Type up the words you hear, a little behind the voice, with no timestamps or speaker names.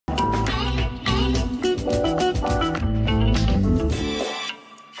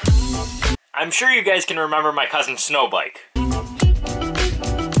I'm sure you guys can remember my cousin's snow bike.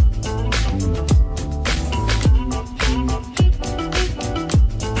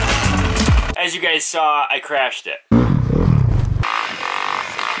 As you guys saw, I crashed it.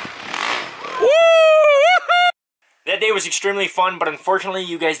 That day was extremely fun, but unfortunately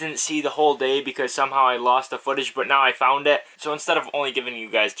you guys didn't see the whole day because somehow I lost the footage, but now I found it. So instead of only giving you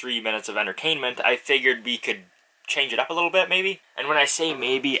guys 3 minutes of entertainment, I figured we could change it up a little bit, maybe. And when I say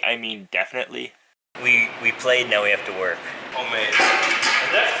maybe, I mean definitely. We played, now we have to work. Oh man. Is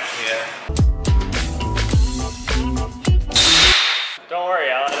it? Yeah. Don't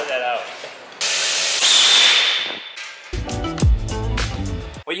worry, I'll edit that out.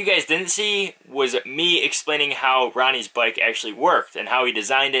 What you guys didn't see was me explaining how Ronnie's bike actually worked and how he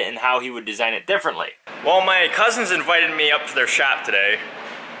designed it and how he would design it differently. Well, my cousins invited me up to their shop today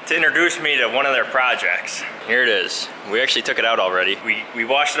to introduce me to one of their projects. Here it is. We actually took it out already. We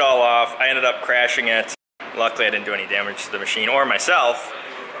washed it all off. I ended up crashing it. Luckily I didn't do any damage to the machine or myself,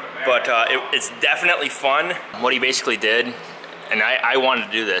 but it's definitely fun. What he basically did, and I wanted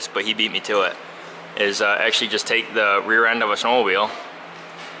to do this, but he beat me to it, is actually just take the rear end of a snowmobile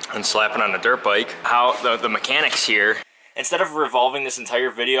and slap it on a dirt bike. How the mechanics here, instead of revolving this entire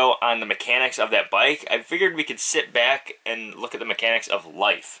video on the mechanics of that bike, I figured we could sit back and look at the mechanics of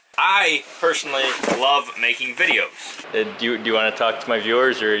life. I personally love making videos. Do you want to talk to my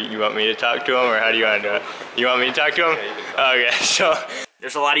viewers, or you want me to talk to them, or how do you want to do it? You want me to talk to them? Okay, so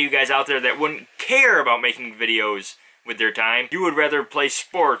there's a lot of you guys out there that wouldn't care about making videos with their time. You would rather play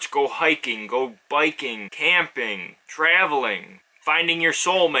sports, go hiking, go biking, camping, traveling, finding your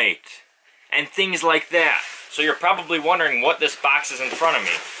soulmate, and things like that. So you're probably wondering what this box is in front of me,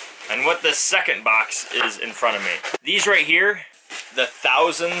 and what this second box is in front of me. These right here, the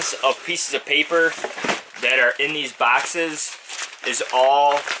thousands of pieces of paper that are in these boxes, is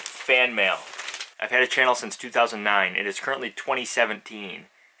all fan mail. I've had a channel since 2009. It is currently 2017.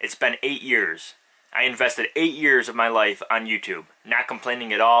 It's been 8 years. I invested 8 years of my life on YouTube. Not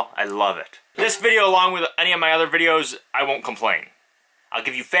complaining at all, I love it. This video, along with any of my other videos, I won't complain. I'll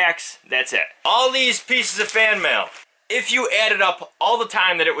give you facts, that's it. All these pieces of fan mail. If you added up all the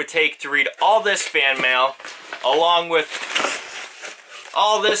time that it would take to read all this fan mail, along with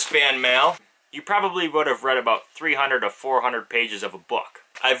all this fan mail, you probably would have read about 300 to 400 pages of a book.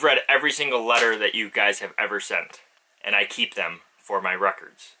 I've read every single letter that you guys have ever sent, and I keep them for my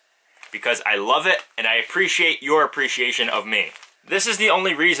records, because I love it and I appreciate your appreciation of me. This is the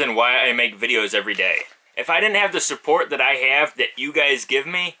only reason why I make videos every day. If I didn't have the support that I have that you guys give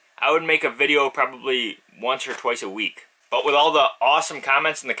me, I would make a video probably once or twice a week. But with all the awesome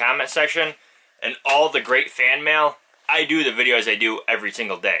comments in the comment section and all the great fan mail, I do the videos I do every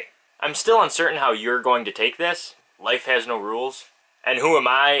single day. I'm still uncertain how you're going to take this. Life has no rules. And who am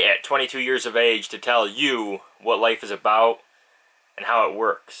I at 22 years of age to tell you what life is about and how it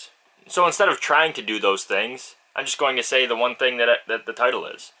works? So instead of trying to do those things, I'm just going to say the one thing that the title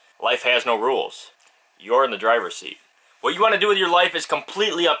is. Life has no rules. You're in the driver's seat. What you want to do with your life is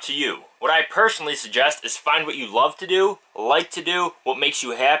completely up to you. What I personally suggest is find what you love to do, like to do, what makes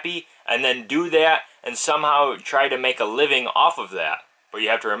you happy, and then do that and somehow try to make a living off of that. But you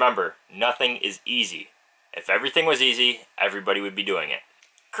have to remember, nothing is easy. If everything was easy, everybody would be doing it.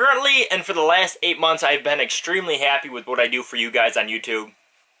 Currently, and for the last 8 months, I've been extremely happy with what I do for you guys on YouTube,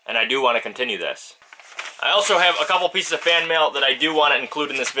 and I do want to continue this. I also have a couple pieces of fan mail that I do want to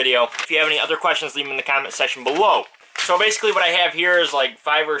include in this video. If you have any other questions, leave them in the comment section below. So basically what I have here is like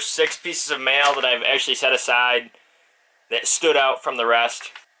 5 or 6 pieces of mail that I've actually set aside that stood out from the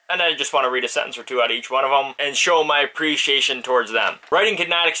rest. And I just want to read a sentence or two out of each one of them and show my appreciation towards them. Writing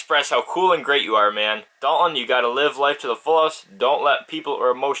cannot express how cool and great you are, man. Dalton, you gotta live life to the fullest. Don't let people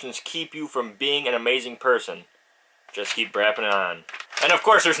or emotions keep you from being an amazing person. Just keep rapping on. And of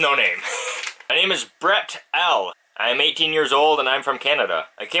course there's no name. My name is Brett L. I am 18 years old and I'm from Canada.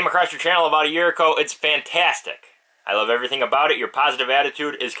 I came across your channel about a year ago. It's fantastic. I love everything about it. Your positive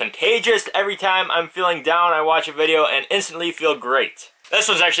attitude is contagious. Every time I'm feeling down, I watch a video and instantly feel great. This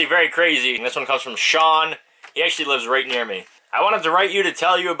one's actually very crazy. This one comes from Sean. He actually lives right near me. I wanted to write you to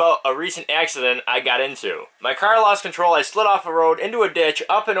tell you about a recent accident I got into. My car lost control. I slid off a road into a ditch,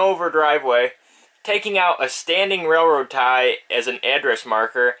 up and over a driveway, taking out a standing railroad tie as an address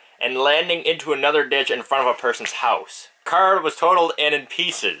marker, and landing into another ditch in front of a person's house. Car was totaled and in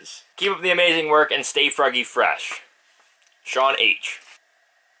pieces. Keep up the amazing work and stay froggy fresh. Sean H.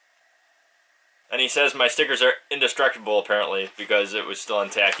 And he says my stickers are indestructible apparently because it was still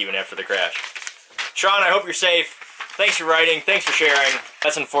intact even after the crash. Sean, I hope you're safe. Thanks for writing, thanks for sharing.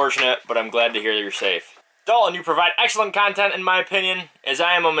 That's unfortunate, but I'm glad to hear that you're safe. Dalton, you provide excellent content in my opinion, as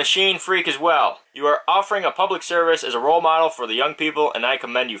I am a machine freak as well. You are offering a public service as a role model for the young people, and I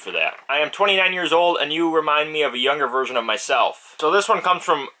commend you for that. I am 29 years old, and you remind me of a younger version of myself. So this one comes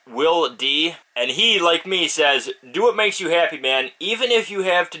from Will D, and he, like me, says, do what makes you happy, man. Even if you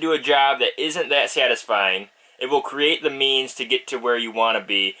have to do a job that isn't that satisfying, it will create the means to get to where you want to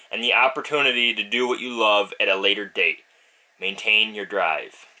be, and the opportunity to do what you love at a later date. Maintain your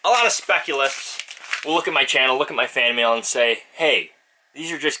drive. A lot of speculists will look at my channel, look at my fan mail, and say, hey,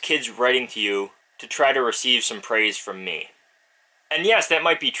 these are just kids writing to you to try to receive some praise from me. And yes, that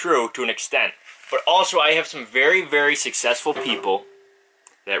might be true to an extent. But also, I have some very, very successful people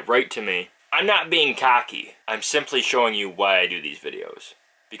that write to me. I'm not being cocky. I'm simply showing you why I do these videos.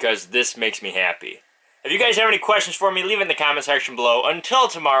 Because this makes me happy. If you guys have any questions for me, leave it in the comment section below. Until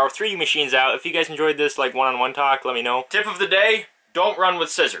tomorrow, 3D Machines out. If you guys enjoyed this like one-on-one talk, let me know. Tip of the day, don't run with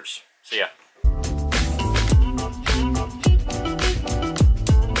scissors. See ya.